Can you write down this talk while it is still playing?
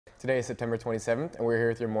Today is September 27th, and we're here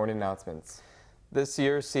with your morning announcements. This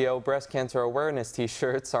year's CO Breast Cancer Awareness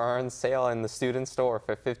t-shirts are on sale in the student store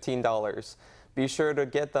for $15. Be sure to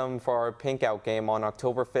get them for our Pink Out game on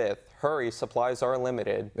October 5th. Hurry, supplies are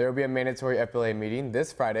limited. There will be a mandatory FBLA meeting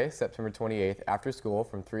this Friday, September 28th, after school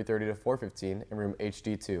from 3:30 to 4:15 in room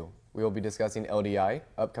HD2. We will be discussing LDI,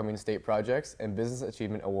 upcoming state projects, and business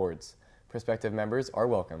achievement awards. Prospective members are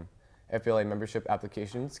welcome. FBLA membership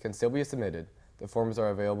applications can still be submitted. The forms are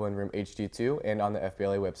available in room HD2 and on the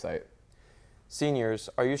FBLA website. Seniors,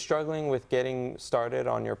 are you struggling with getting started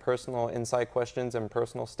on your personal insight questions and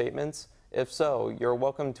personal statements? If so, you're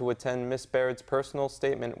welcome to attend Miss Baird's Personal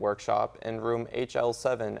Statement Workshop in room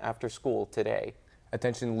HL7 after school today.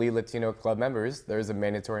 Attention Lee Latino Club members, there is a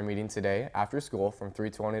mandatory meeting today after school from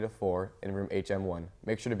 3:20 to 4 in room HM1.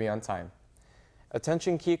 Make sure to be on time.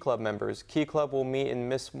 Attention Key Club members, Key Club will meet in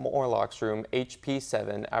Miss Morlock's room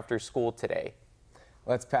HP7 after school today.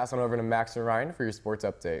 Let's pass on over to Max and Ryan for your sports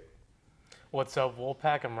update. What's up,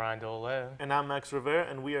 Wolfpack? I'm Ryan Dole. And I'm Max Rivera,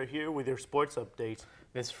 and we are here with your sports update.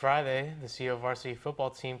 This Friday, the CO varsity football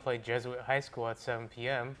team played Jesuit High School at 7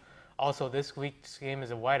 p.m. Also, this week's game is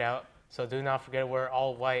a whiteout, so do not forget to wear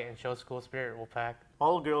all white and show school spirit, Wolfpack.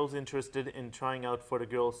 All girls interested in trying out for the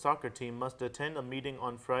girls' soccer team must attend a meeting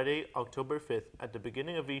on Friday, October 5th, at the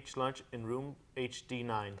beginning of each lunch in room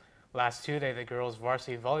HD9. Last Tuesday, the girls'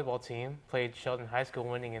 varsity volleyball team played Sheldon High School,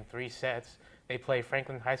 winning in 3 sets. They play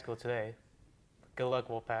Franklin High School today. Good luck,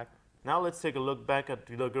 Wolfpack. Now let's take a look back at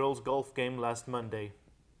the girls' golf game last Monday.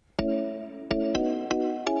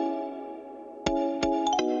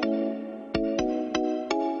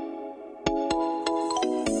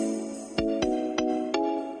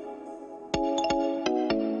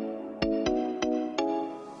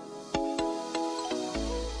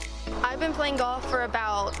 I've been playing golf for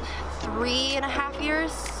about 3.5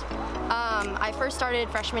 years. I first started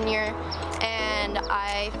freshman year, and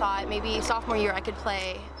I thought maybe sophomore year I could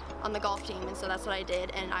play on the golf team, and so that's what I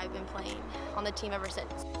did, and I've been playing on the team ever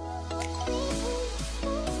since.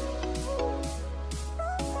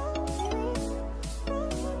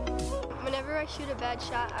 Whenever I shoot a bad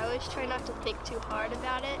shot, I always try not to think too hard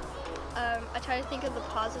about it. I try to think of the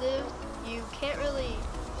positive. You can't really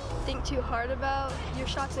think too hard about your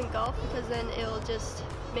shots in golf because then it'll just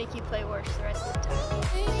make you play worse the rest of the time.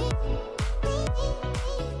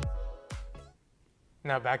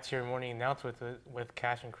 Now back to your morning announcement with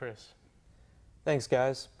Cash and Chris. Thanks,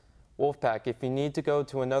 guys. Wolfpack, if you need to go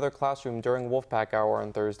to another classroom during Wolfpack Hour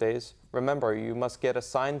on Thursdays, remember you must get a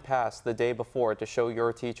signed pass the day before to show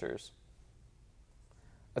your teachers.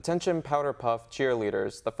 Attention Powder Puff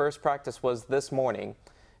cheerleaders, the first practice was this morning.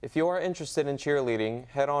 If you are interested in cheerleading,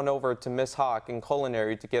 head on over to Miss Hawk in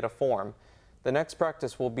Culinary to get a form. The next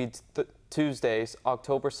practice will be Tuesdays,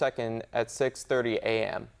 October 2nd at 6:30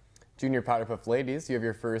 a.m. Junior Powder Puff ladies, you have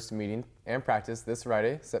your first meeting and practice this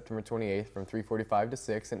Friday, September 28th from 3:45 to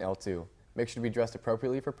 6 in L2. Make sure to be dressed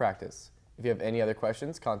appropriately for practice. If you have any other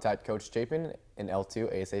questions, contact Coach Chapin in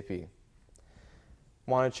L2 ASAP.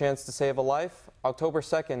 Want a chance to save a life? October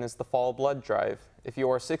 2nd is the Fall Blood Drive. If you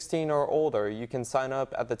are 16 or older, you can sign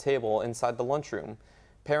up at the table inside the lunchroom.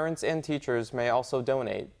 Parents and teachers may also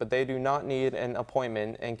donate, but they do not need an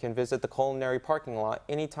appointment and can visit the Culinary parking lot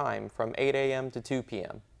anytime from 8 a.m. to 2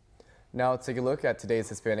 p.m. Now let's take a look at today's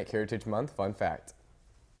Hispanic Heritage Month fun fact.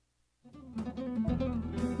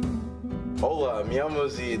 Hola, mi amo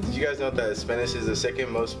Z. Did you guys know that Spanish is the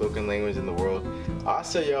second most spoken language in the world?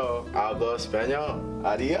 Hasta yo hablo español.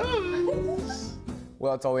 Adios.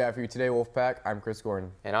 Well, that's all we have for you today, Wolfpack. I'm Chris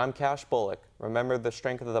Gordon. And I'm Cash Bullock. Remember, the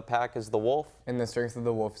strength of the pack is the wolf. And the strength of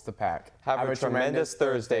the wolf is the pack. Have a tremendous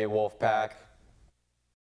Thursday, Wolfpack.